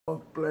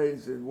of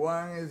places.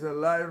 One is a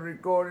live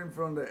recording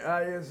from the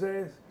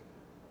ISS,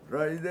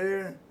 right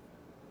there,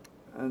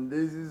 and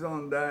this is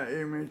on that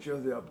image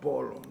of the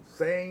Apollo.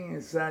 Same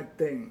exact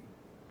thing.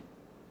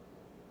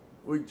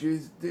 Which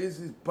is, this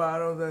is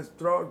part of the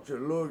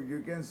structure. Look,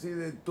 you can see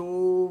the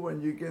tube,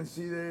 and you can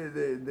see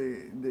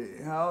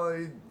the how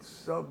it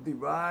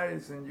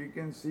subdivides, and you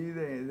can see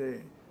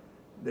the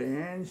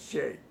hand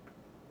shape.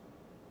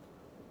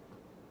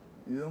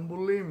 You don't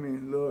believe me?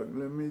 Look,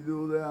 let me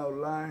do the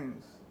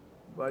outlines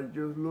by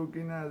just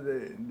looking at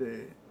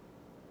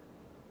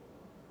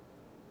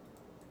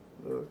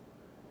look.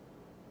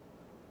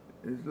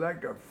 It's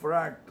like a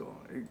fractal.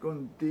 It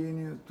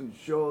continues to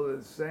show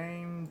the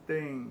same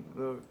thing.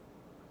 Look.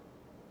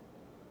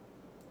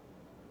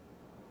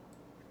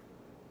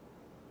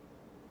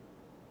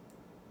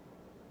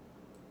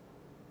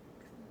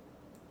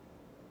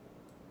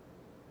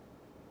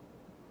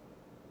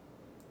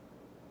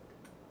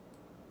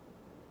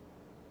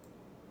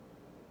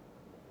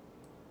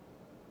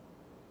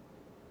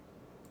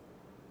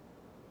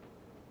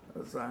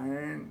 That's a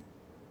hand.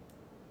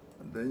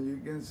 And then you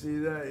can see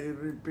that it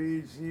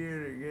repeats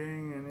here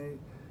again, and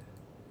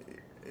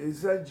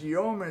it's a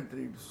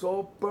geometry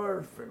so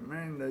perfect,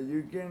 man, that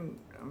you can,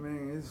 I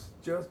mean, it's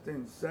just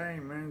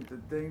insane, man, to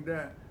think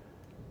that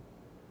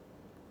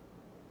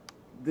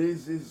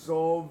this is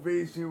so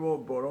visible,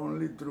 but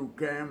only through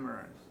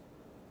cameras.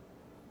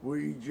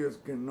 We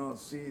just cannot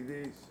see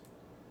this.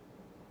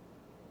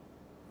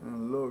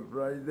 And look,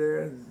 right there,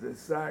 it's the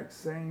exact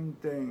same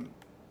thing.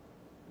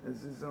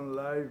 This is on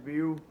live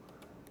view.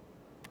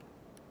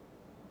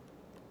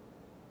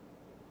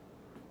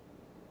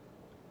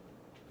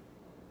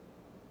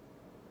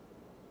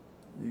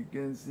 You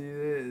can see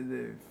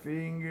the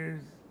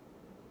fingers.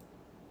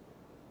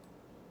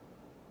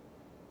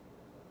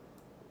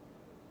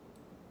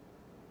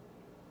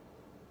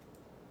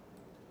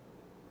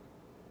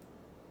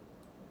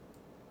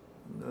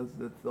 That's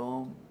the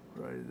thumb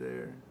right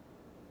there.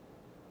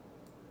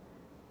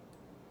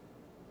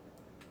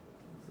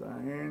 It's a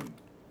hand.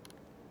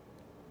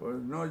 But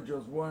it's not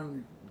just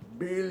one,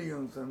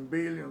 billions and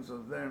billions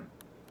of them.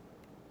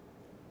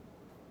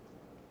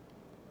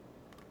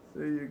 So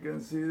you can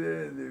see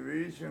the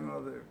division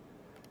of the,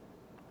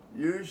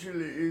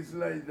 usually it's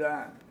like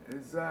that.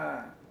 It's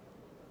a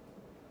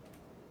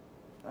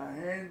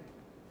hand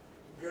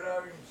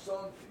grabbing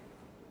something,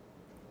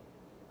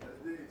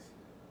 like this.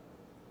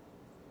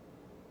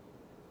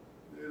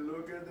 You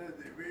look at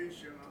the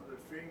division of the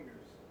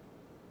fingers,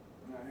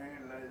 in a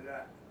hand like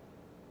that.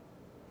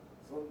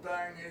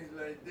 Sometimes it's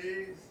like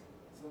this,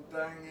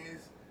 sometimes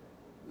it's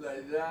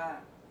like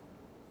that,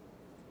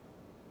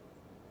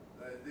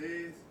 like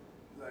this,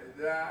 like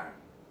that.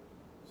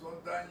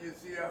 Sometimes you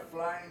see a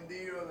flying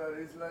deer that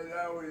is like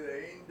that with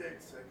the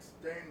index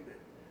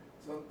extended.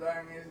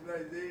 Sometimes it's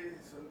like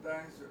this,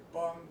 sometimes a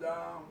palm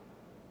down.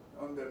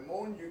 On the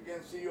moon you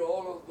can see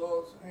all of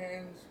those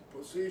hands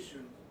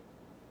positioned.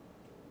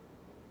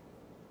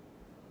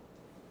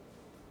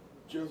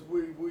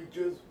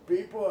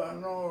 People are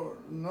no,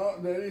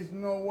 there is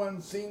no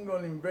one single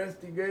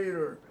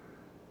investigator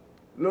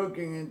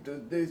looking into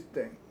this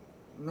thing.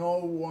 No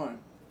one.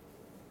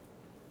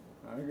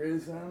 I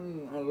guess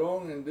I'm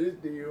alone in this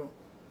deal.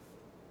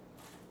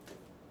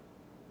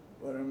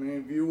 But I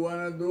mean, if you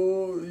want to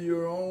do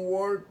your own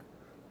work,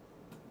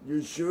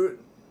 you should.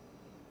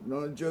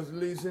 Not just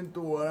listen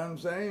to what I'm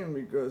saying,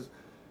 because,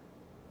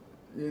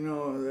 you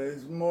know,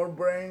 there's more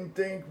brain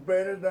think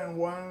better than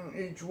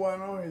each one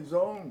on his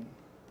own.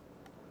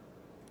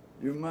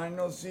 You might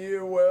not see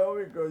it well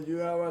because you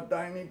have a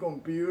tiny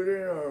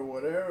computer or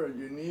whatever.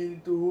 You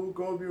need to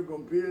hook up your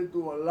computer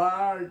to a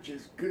large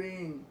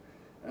screen.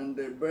 And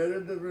the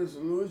better the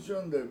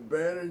resolution, the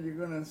better you're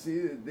going to see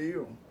the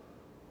deal.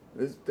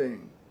 This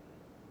thing.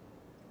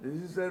 This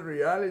is a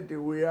reality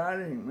we are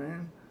in,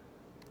 man.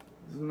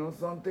 It's not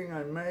something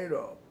I made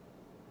up.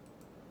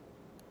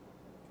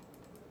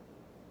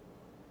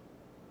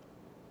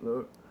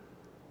 Look.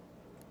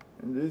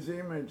 And this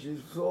image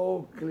is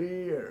so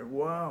clear.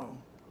 Wow.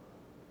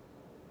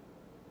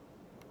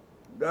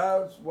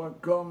 That's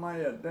what caught my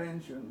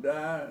attention,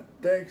 that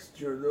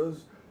texture,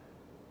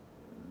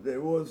 there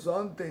was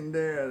something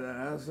there that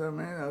I said,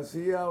 man, I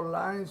see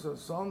outlines of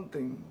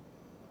something.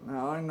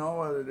 Now I know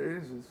what it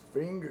is, it's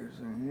fingers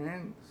and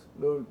hands.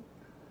 Look,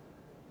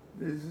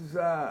 this is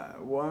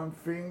one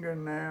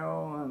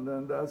fingernail, and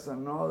then that's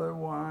another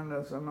one,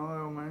 that's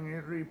another one,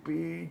 it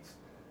repeats.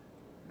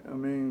 I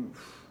mean,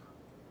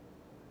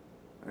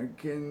 I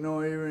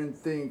cannot even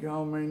think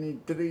how many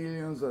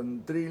trillions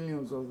and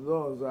trillions of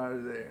those are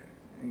there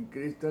in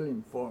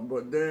crystalline form,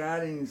 but they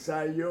are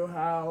inside your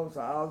house,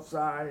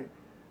 outside.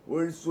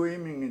 We're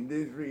swimming in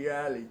this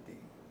reality.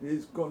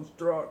 This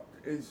construct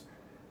is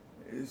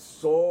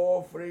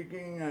so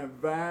freaking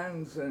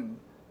advanced, and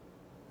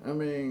I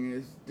mean,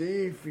 it's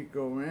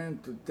difficult, man,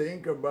 to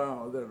think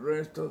about the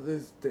rest of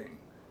this thing.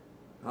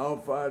 How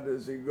far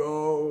does it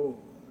go?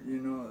 You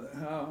know,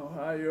 how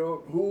high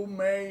up? Who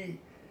made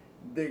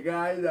the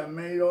guy that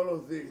made all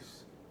of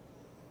this?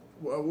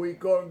 What we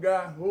call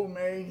God, who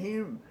made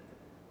him?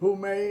 who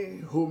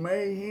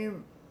made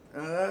him.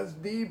 And that's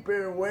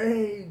deeper,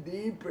 way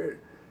deeper.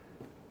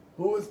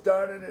 Who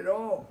started it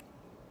all?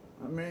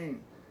 I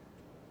mean,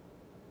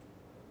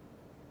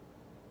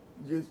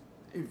 just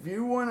if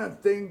you want to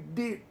think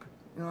deep,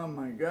 oh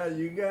my God,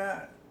 you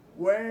got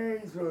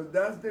ways. So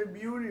that's the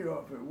beauty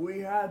of it. We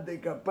have the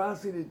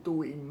capacity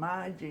to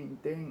imagine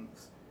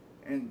things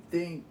and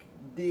think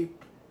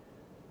deep.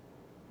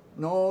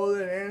 No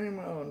other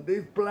animal on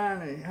this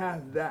planet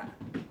has that.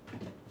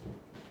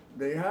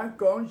 They have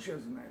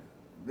consciousness.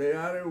 They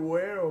are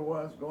aware of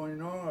what's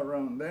going on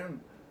around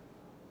them.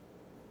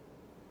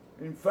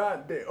 In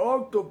fact, the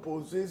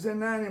octopus is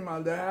an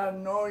animal that has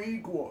no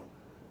equal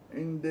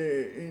in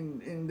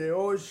the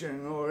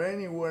ocean or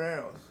anywhere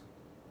else.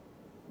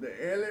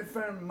 The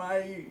elephant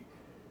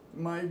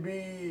might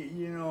be,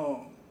 you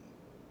know,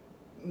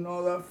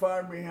 not that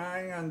far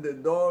behind, and the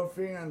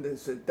dolphin and the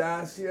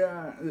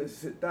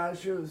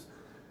cetaceous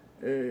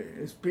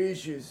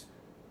species.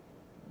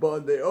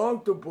 But the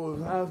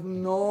octopus has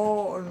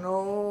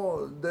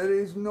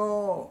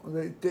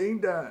they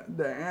think that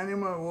the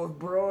animal was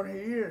brought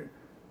here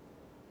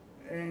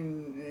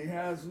and it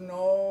has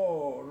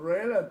no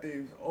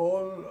relatives,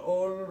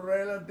 all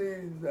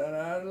relatives that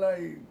are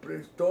like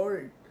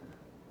prehistoric.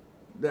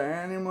 The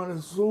animal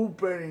is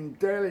super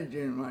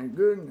intelligent, my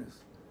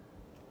goodness.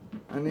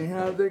 And it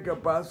has the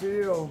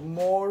capacity of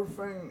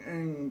morphing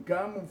and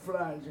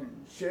camouflage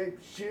and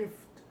shape shift.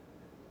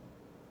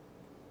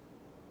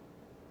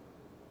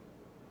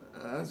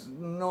 That's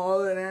no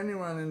other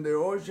animal in the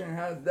ocean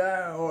has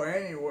that, or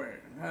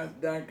anywhere has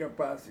that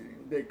capacity.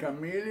 The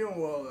chameleon,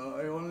 well,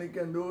 it only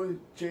can do is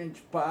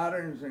change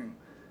patterns and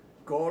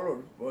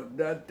colors, but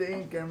that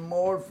thing can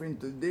morph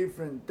into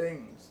different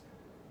things.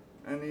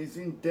 And it's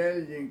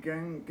intelligent,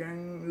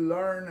 can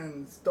learn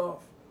and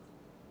stuff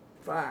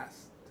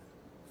fast,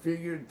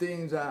 figure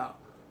things out.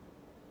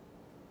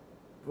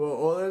 But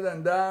other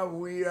than that,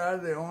 we are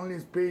the only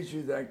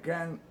species that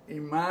can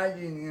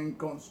imagine and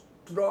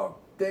construct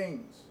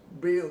things,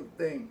 build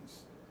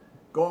things,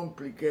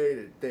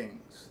 complicated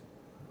things.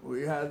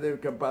 We have the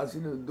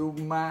capacity to do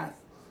math,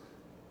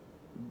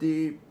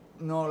 deep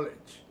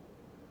knowledge.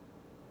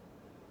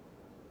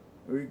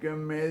 We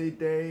can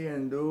meditate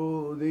and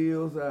do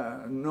deals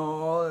that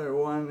no other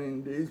one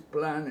in this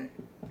planet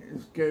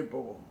is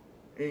capable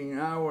in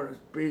our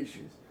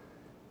species.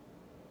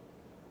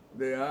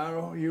 There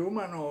are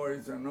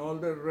humanoids and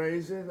other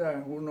races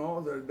that, who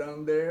knows, they're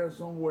down there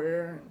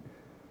somewhere.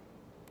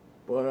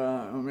 But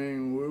I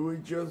mean, we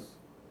would just,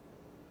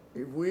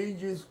 if we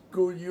just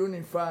could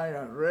unify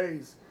a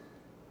race,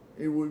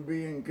 it would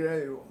be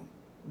incredible.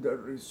 The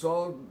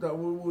result that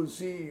we would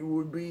see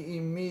would be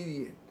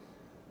immediate.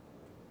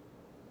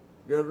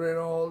 Get rid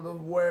of all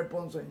those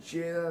weapons and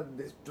shit that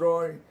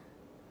destroy,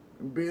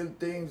 build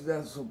things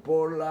that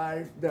support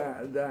life,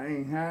 that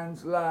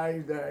enhance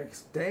life, that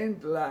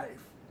extend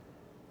life,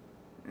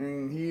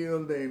 and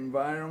heal the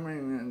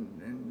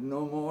environment and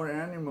no more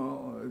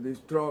animal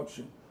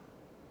destruction.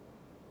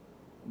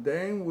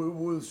 Then we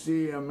will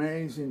see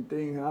amazing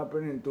things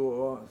happening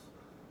to us.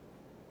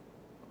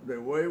 The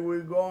way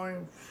we're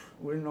going,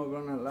 we're not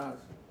gonna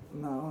last.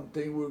 I don't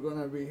think we're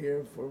gonna be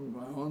here for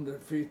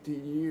 150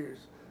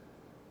 years.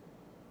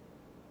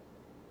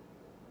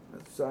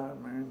 That's sad,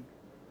 man.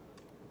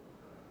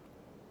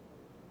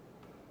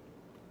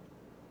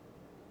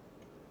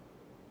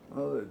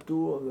 Oh, the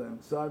two of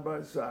them side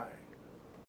by side.